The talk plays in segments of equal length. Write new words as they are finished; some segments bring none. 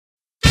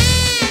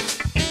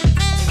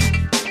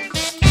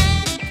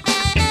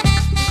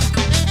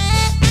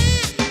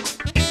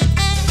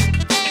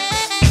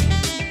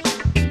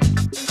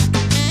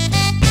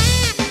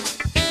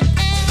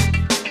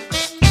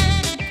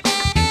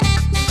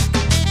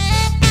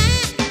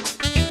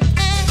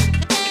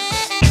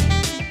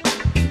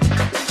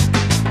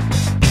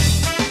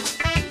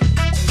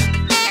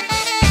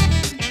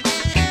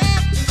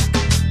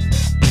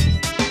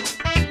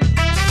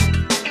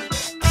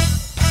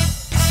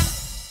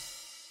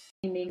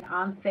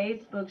on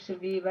Facebook,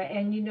 Chaveeva,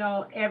 and you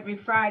know, every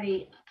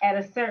Friday at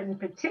a certain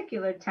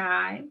particular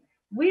time,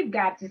 we've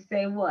got to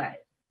say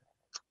what?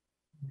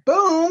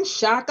 Boom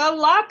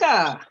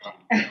shakalaka.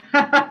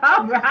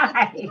 All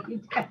right.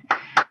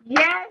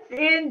 Yes,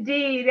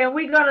 indeed. And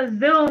we're going to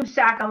Zoom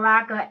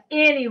shakalaka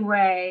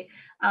anyway,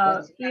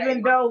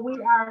 even though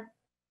we are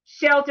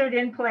sheltered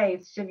in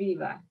place,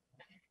 Chaveeva.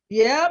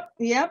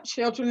 Yep.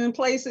 Sheltering in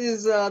place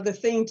is the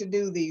thing to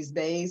do these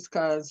days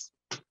because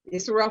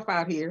it's rough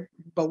out here,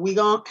 but we're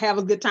going to have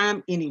a good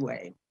time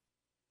anyway.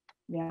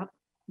 Yeah.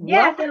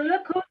 Yes, and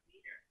look who's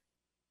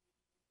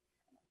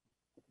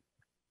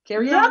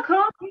here. Look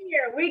who's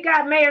here. We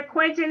got Mayor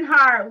Quentin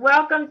Hart.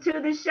 Welcome to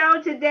the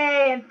show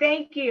today, and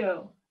thank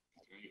you.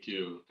 Thank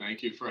you.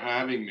 Thank you for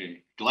having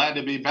me. Glad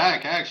to be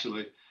back,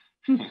 actually.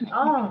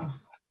 Oh,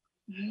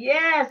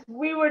 yes.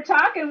 We were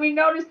talking. We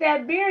noticed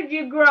that beard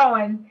you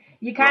growing.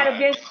 You kind of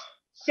been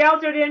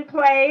sheltered in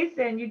place,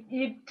 and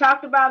you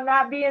talked about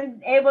not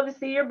being able to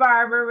see your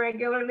barber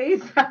regularly.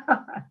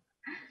 For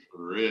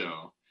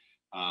real.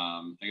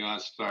 I got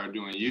to start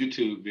doing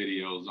YouTube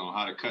videos on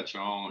how to cut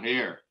your own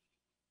hair.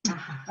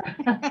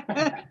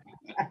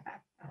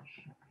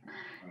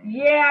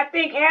 Yeah, I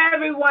think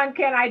everyone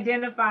can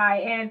identify.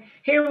 And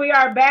here we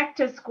are back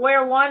to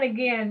square one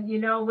again, you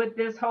know, with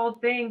this whole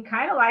thing,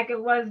 kind of like it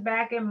was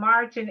back in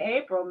March and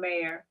April,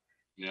 Mayor.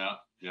 Yeah.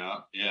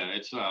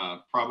 It's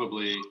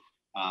probably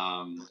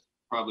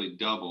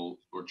doubled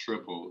or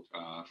tripled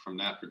from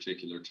that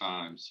particular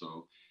time.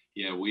 So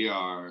yeah, we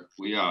are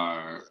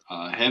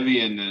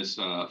heavy in this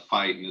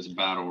fight, in this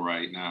battle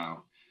right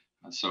now.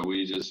 So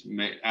we just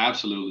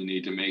absolutely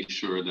need to make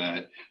sure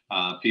that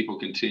people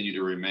continue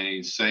to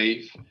remain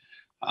safe.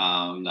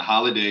 The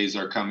holidays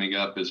are coming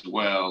up as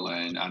well,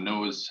 and I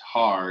know it's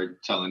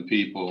hard telling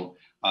people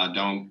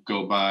don't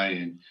go by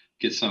and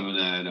get some of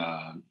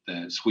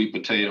that sweet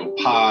potato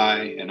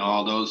pie and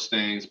all those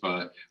things,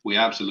 but we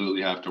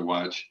absolutely have to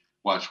watch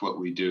what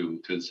we do,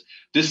 because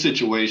this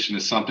situation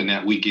is something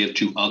that we give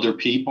to other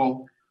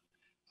people.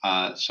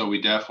 So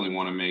we definitely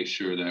want to make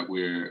sure that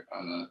we're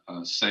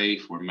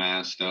safe, we're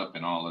masked up,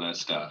 and all of that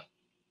stuff.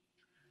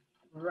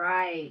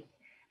 Right.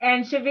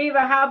 And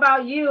Chaveeva, how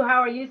about you?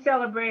 How are you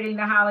celebrating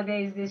the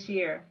holidays this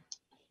year?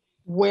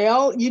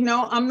 Well, you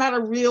know, I'm not a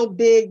real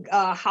big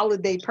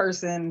holiday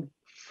person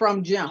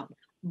from jump,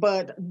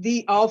 but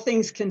all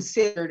things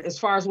considered, as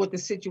far as what the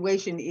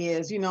situation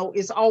is, you know,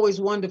 it's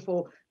always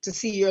wonderful to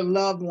see your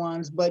loved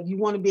ones, but you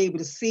want to be able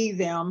to see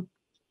them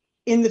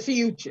in the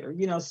future,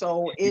 you know,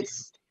 so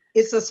it's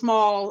a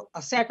small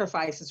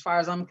sacrifice as far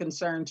as I'm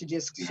concerned to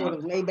just sort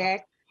of lay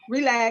back,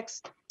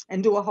 relax,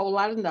 and do a whole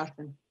lot of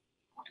nothing.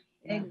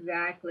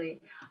 Exactly.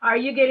 Are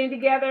you getting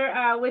together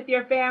with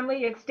your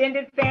family,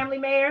 extended family,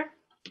 Mayor?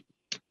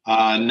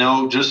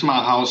 No, just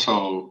my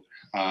household.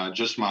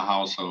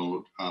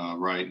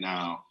 Right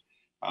now.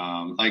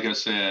 Like I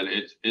said,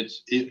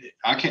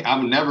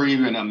 I've never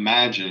even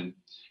imagined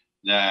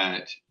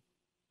that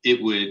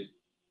it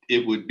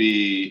would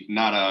be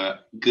not a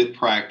good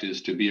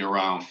practice to be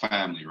around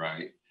family,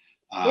 right?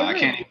 I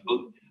can't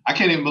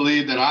even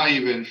believe that I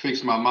even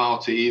fixed my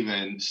mouth to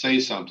even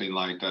say something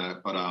like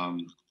that. But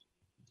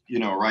you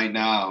know, right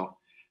now,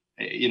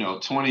 you know,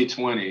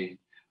 2020,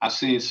 I've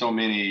seen so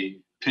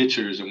many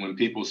pictures, and when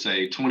people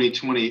say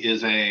 2020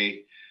 is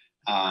a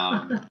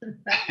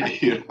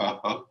you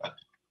know,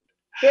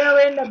 fill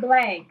in the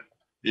blank.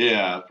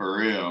 Yeah, for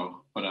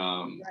real. But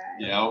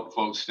yeah, I hope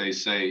folks stay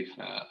safe,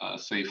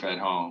 safe at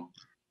home.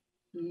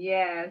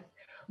 Yes.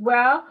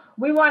 Well,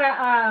 we want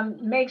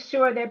to make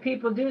sure that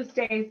people do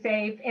stay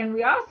safe, and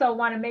we also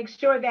want to make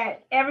sure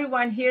that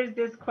everyone hears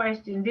this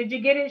question. Did you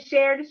get it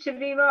shared,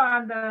 Chaveeva,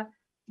 on the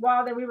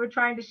wall that we were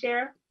trying to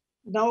share?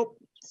 Nope.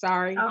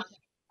 Sorry. Okay.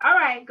 All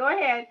right, go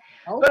ahead.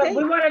 Okay. But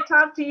we want to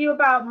talk to you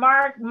about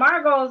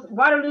Margot's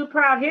Waterloo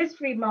Proud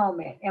History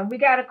moment. And we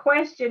got a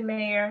question,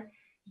 Mayor,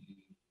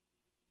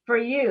 for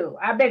you.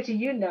 I bet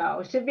you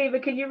know.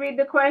 Chaveeva, can you read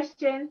the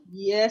question?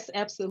 Yes,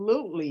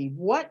 absolutely.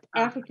 What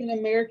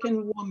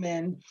African-American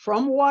woman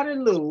from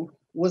Waterloo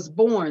was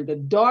born the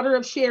daughter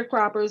of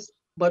sharecroppers,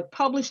 but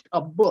published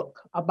a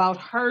book about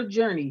her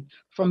journey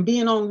from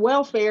being on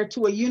welfare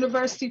to a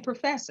university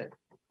professor?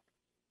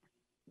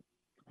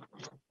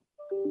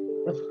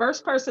 The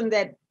first person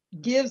that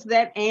gives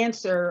that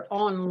answer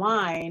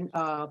online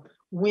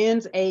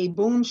wins a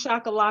Boom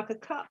Shakalaka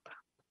cup.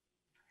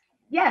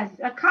 Yes,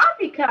 a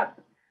coffee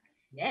cup.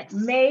 Yes.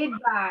 Made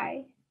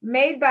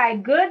by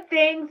Good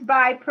Things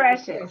by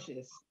Precious.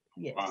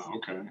 Yes. Wow,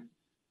 okay.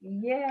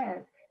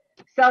 Yes.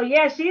 So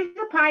yeah, she's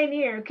a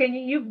pioneer.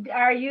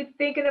 Are you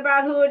thinking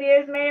about who it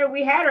is, Mayor?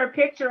 We had her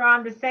picture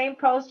on the same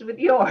post with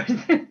yours.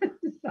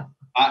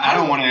 I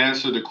don't want to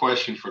answer the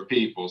question for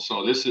people.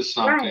 So this is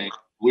something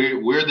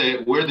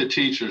we're the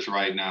teachers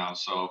right now.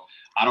 So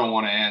I don't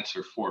want to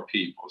answer for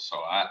people.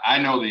 So I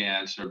know the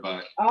answer,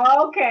 but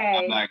okay,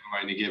 I'm not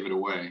going to give it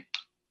away.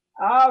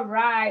 All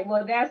right.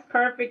 Well, that's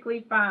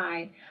perfectly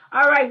fine.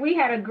 All right. We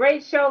had a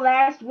great show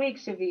last week,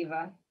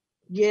 Chaveeva.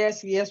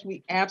 Yes, yes,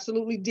 we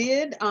absolutely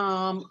did.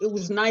 It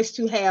was nice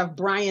to have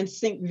Brian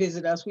Sink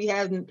visit us. We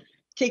hadn't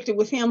kicked it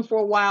with him for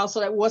a while, so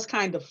that was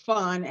kind of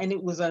fun. And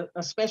it was a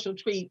special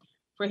treat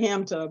for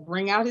him to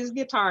bring out his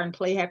guitar and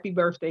play happy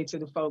birthday to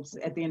the folks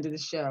at the end of the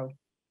show.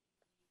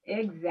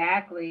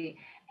 Exactly.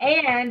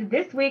 And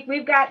this week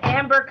we've got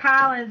Amber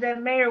Collins.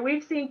 And Mayor,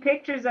 we've seen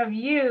pictures of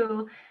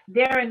you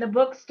there in the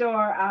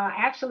bookstore.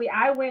 Actually,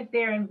 I went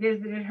there and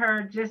visited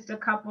her just a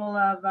couple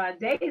of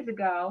days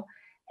ago,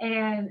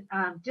 and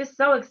just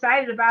so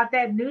excited about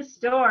that new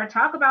store.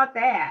 Talk about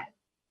that.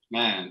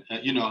 Man,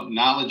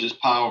 knowledge is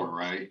power,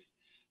 right?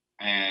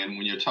 And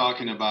when you're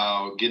talking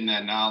about getting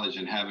that knowledge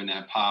and having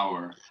that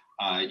power,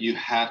 you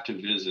have to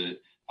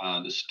visit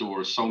the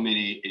store. So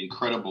many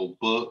incredible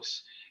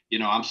books.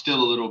 I'm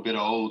still a little bit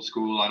of old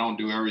school. I don't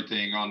do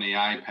everything on the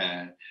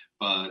iPad,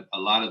 but a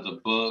lot of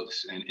the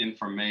books and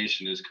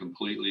information is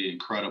completely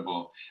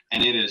incredible.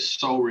 And it is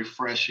so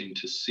refreshing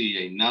to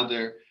see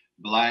another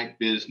Black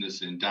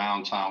business in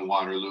downtown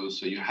Waterloo.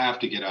 So you have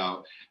to get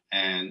out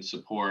and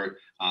support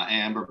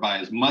Amber by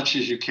as much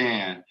as you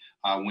can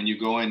when you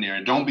go in there.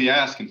 And don't be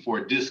asking for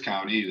a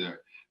discount either.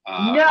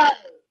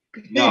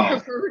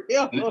 No,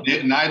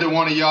 neither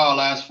one of y'all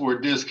ask for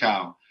a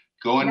discount.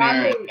 Go in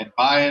there and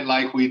buy it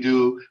like we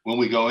do when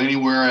we go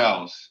anywhere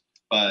else.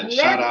 But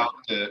shout out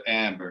to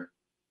Amber.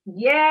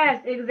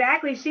 Yes,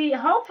 exactly.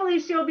 Hopefully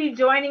she'll be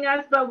joining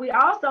us, but we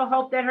also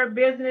hope that her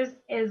business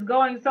is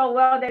going so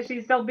well that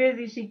she's so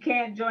busy she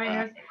can't join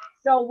us.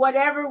 So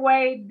whatever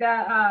way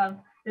the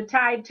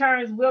tide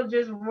turns, we'll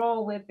just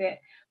roll with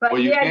it. But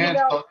well,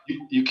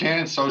 you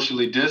can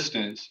socially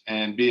distance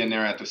and be in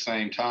there at the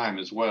same time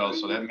as well.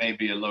 So that may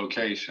be a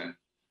location.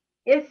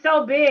 It's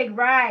so big,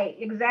 right?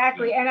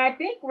 Exactly. And I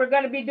think we're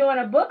going to be doing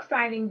a book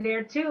signing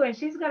there too. And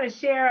she's going to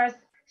share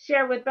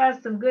with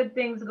us some good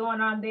things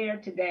going on there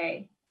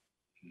today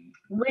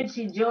when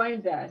she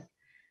joins us.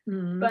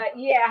 Mm-hmm. But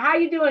yeah, how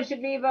you doing,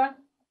 Chaveeva?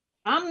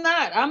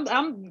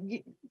 I'm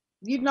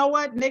you know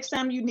what? Next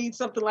time you need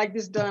something like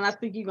this done, I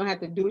think you're gonna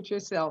have to do it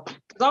yourself.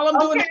 Because all I'm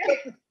doing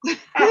is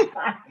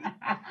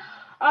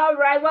all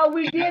right. Well,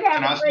 we did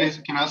have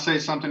Can I say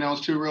something else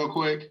too real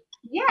quick?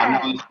 Yeah.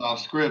 I know it's off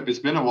script. It's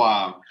been a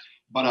while.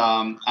 But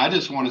I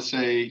just want to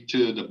say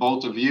to the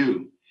both of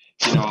you,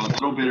 a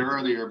little bit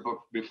earlier, but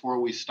before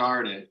we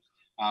started,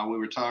 we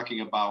were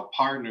talking about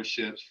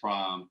partnerships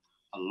from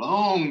a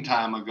long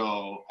time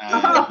ago.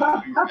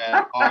 And we were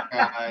at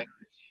Hawkeye,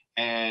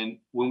 and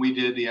when we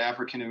did the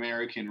African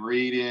American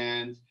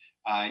read-ins,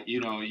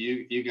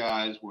 you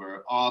guys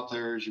were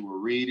authors. You were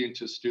reading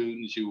to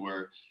students. You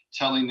were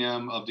telling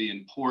them of the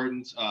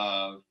importance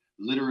of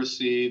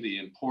literacy, the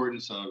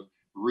importance of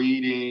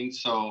reading.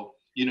 So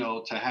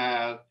to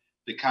have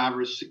the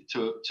conversation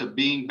to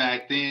being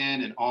back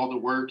then and all the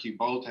work you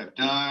both have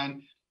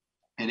done,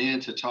 and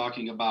then to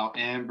talking about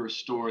Amber's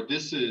store.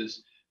 This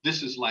is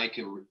like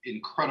an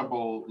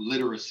incredible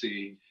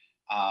literacy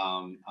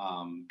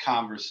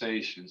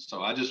conversation.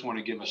 So I just want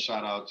to give a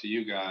shout out to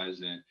you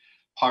guys and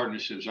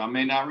partnerships. Y'all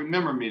may not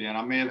remember me then.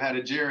 I may have had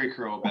a Jerry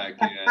curl back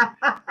then.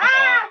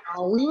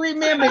 We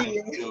remember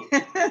you.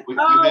 We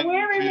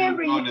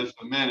remember you. On this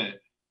a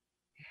minute.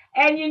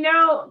 And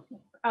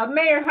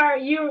Mayor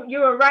Hart, you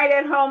were right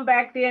at home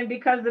back then,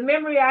 because the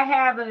memory I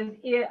have of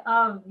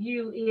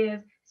you is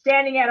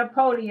standing at a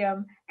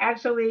podium,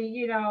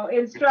 actually,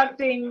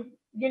 instructing,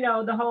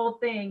 the whole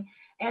thing.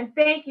 And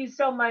thank you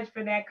so much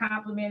for that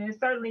compliment. It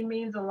certainly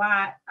means a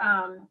lot.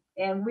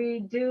 And we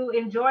do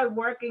enjoy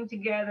working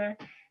together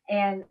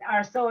and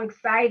are so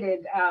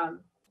excited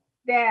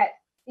that,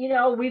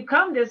 we've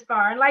come this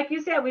far. And like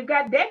you said, we've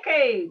got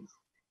decades.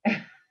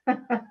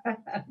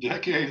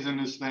 Decades in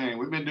this thing.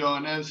 We've been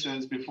doing this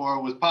since before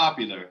it was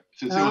popular.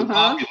 Since it was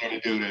popular to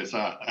do this,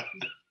 huh?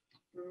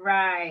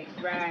 Right.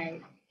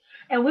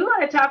 And we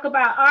want to talk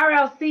about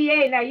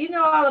RLCA. Now, you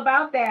know all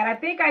about that. I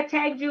think I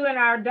tagged you in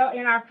our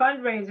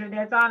fundraiser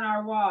that's on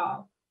our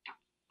wall,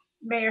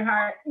 Mayor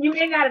Hart. You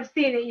may not have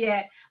seen it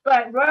yet,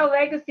 but Royal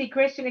Legacy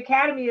Christian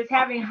Academy is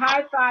having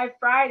High Five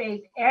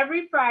Fridays.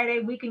 Every Friday,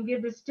 we can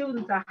give the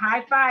students a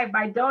high five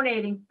by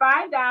donating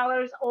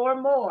 $5 or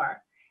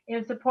more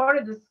in support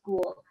of the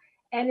school.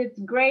 And it's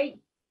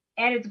great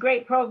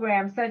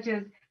programs such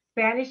as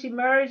Spanish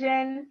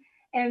immersion,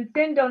 and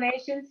send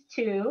donations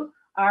to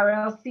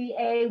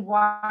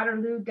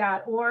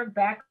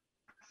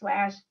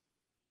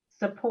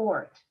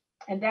rlcawaterloo.org/support.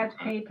 And that's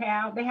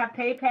PayPal. They have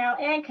PayPal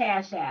and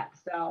Cash App.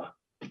 So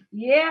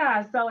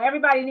yeah, so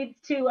everybody needs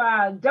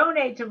to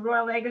donate to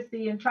Royal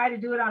Legacy and try to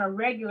do it on a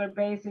regular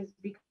basis,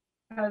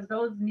 because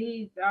those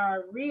needs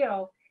are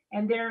real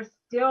and they're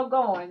still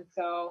going.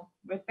 So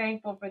we're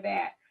thankful for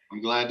that.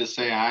 I'm glad to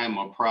say I am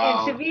a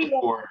proud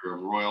supporter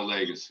of Royal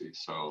Legacy.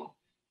 So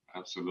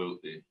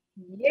absolutely.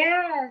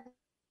 Yes.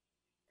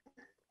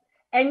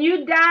 And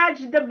you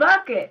dodged the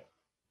bucket.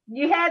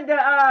 You had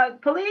the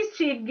police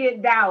chief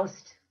get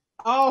doused.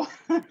 Oh,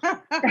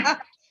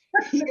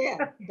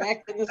 yeah,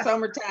 back in the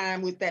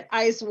summertime with that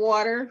ice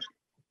water.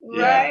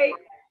 Right.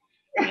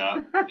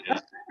 Yeah.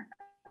 Yes.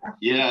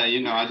 Yeah,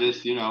 I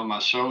just, my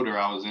shoulder,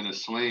 I was in a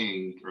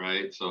sling,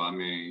 right? So, I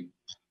mean,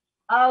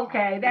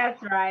 Okay,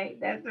 that's right.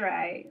 That's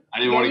right. I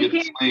didn't Yeah, want to you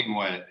get the can't. sling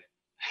wet.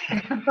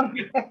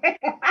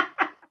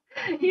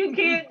 You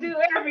can't do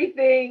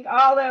everything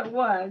all at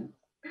once.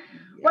 Yeah.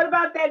 What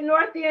about that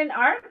North End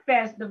Art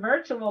Fest, the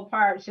virtual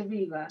part,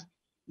 Chaveeva?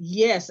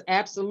 Yes,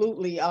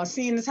 absolutely.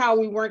 Seeing as how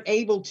we weren't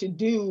able to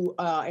do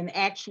an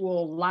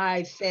actual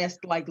live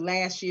fest like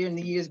last year and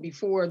the years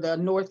before, the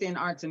North End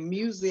Arts and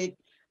Music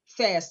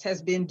Fest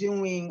has been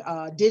doing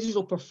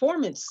digital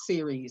performance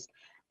series.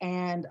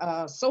 And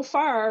so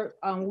far,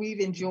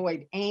 we've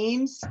enjoyed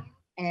Ames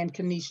and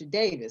Kanisha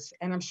Davis.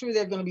 And I'm sure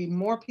there are going to be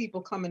more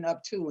people coming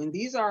up too. And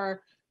these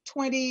are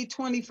 20,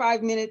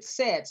 25-minute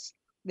sets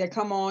that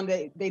come on,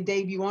 they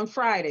debut on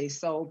Friday.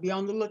 So be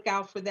on the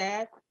lookout for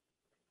that.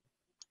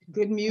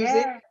 Good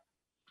music. Yes,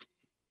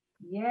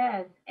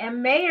 yes.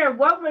 And Mayor,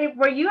 what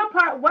were you a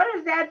part? What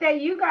is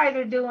that you guys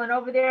are doing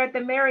over there at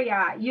the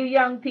Marriott, you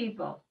young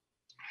people?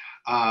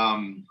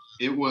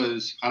 It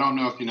was, I don't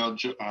know if you know,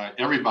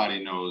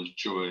 everybody knows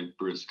Joy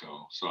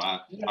Briscoe. So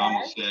I Yes.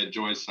 almost said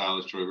Joy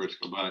Silas, Joy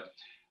Briscoe, but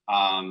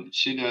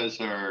she does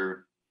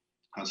her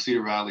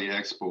Cedar Valley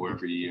Expo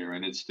every year.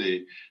 And it's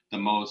the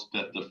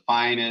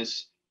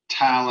finest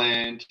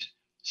talent,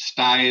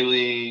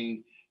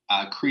 styling,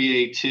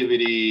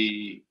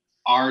 creativity,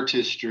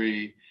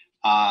 artistry,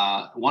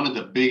 one of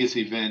the biggest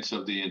events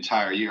of the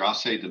entire year. I'll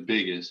say the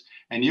biggest.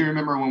 And you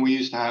remember when we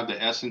used to have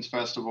the Essence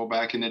Festival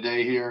back in the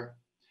day here?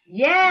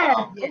 Yes.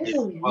 Yes.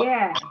 Ooh,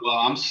 yeah. Well,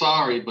 I'm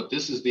sorry, but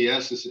this is the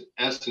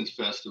Essence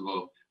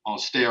Festival on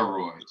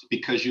steroids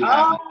because you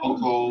have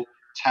local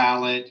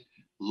talent,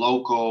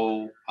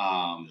 local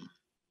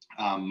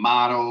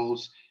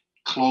models,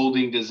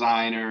 clothing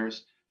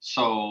designers.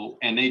 So,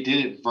 and they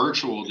did it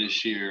virtual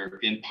this year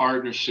in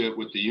partnership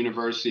with the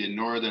University of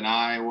Northern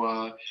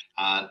Iowa,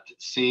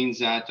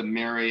 scenes at the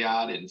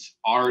Marriott and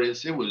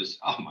artists. It was,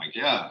 oh my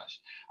gosh.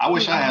 I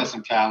wish I had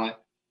some talent.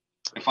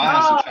 If I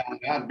had some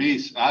talent,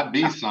 I'd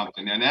be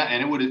something. And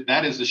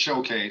that is the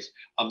showcase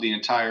of the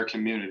entire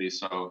community.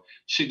 So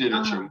she did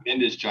a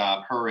tremendous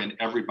job, her and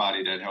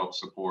everybody that helped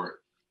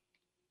support.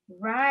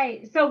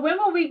 Right. So when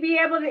will we be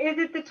able to, is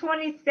it the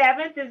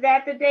 27th? Is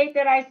that the date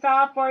that I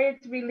saw for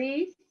its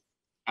release?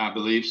 I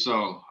believe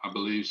so.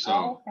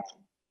 Okay.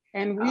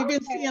 And we've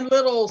been seeing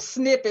little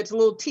snippets,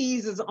 little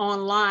teasers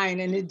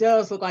online, and it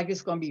does look like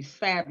it's going to be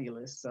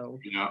fabulous. So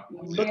Yeah.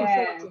 I'm looking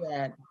forward to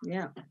that.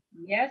 Yeah.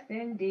 Yes,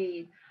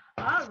 indeed.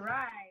 All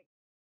right.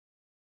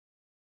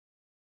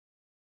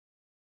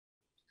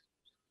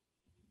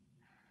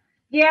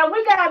 Yeah,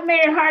 we got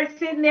Mayor Hart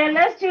sitting there.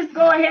 Let's just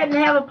go ahead and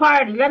have a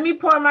party. Let me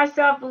pour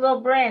myself a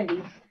little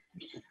brandy.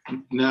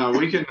 No,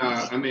 we can,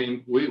 I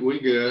mean, we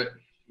good.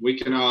 We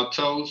can all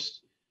toast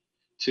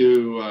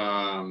to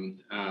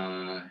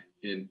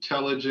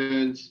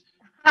intelligence,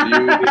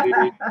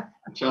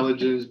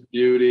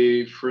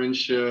 beauty,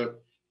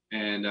 friendship,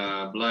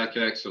 and Black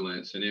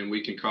excellence. And then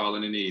we can call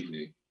it an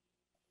evening.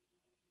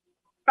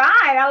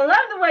 Fine. I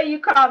love the way you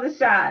call the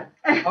shots.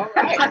 All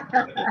right.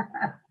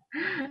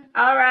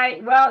 All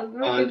right. Well,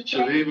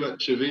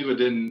 Chaveeva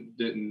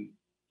didn't.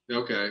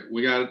 Okay,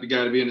 we got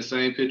to be in the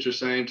same picture,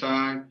 same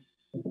time.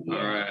 Yeah.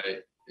 All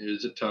right.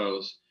 Here's a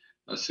toast.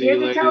 I'll see you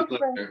later.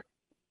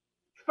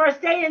 For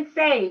staying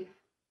safe.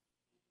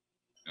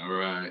 All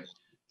right.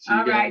 See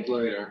you guys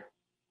later.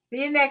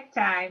 See you next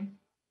time.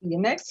 See you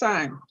next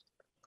time.